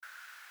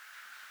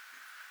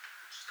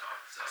stop.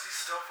 Is he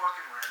still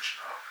fucking wrenching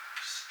up?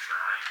 Just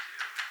trying to.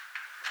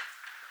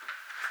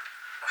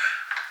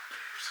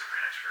 Here's some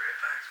ranch for you.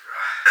 Thanks, bro.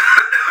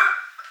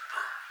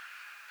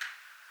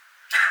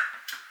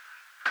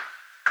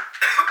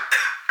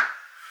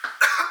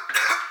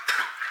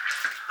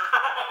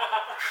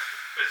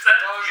 Is that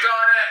That was you?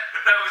 not it.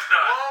 That was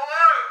not.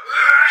 Whoa.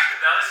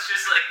 That was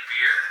just like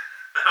beer.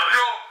 That was.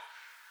 Bro.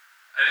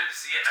 I didn't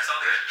see it. I saw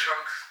the There's picture.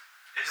 chunks.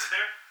 Is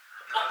there?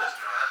 No, there's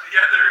not.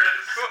 Yeah, there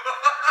is.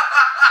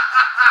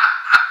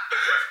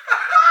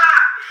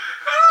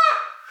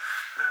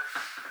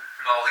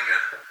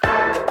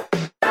 Mulligan.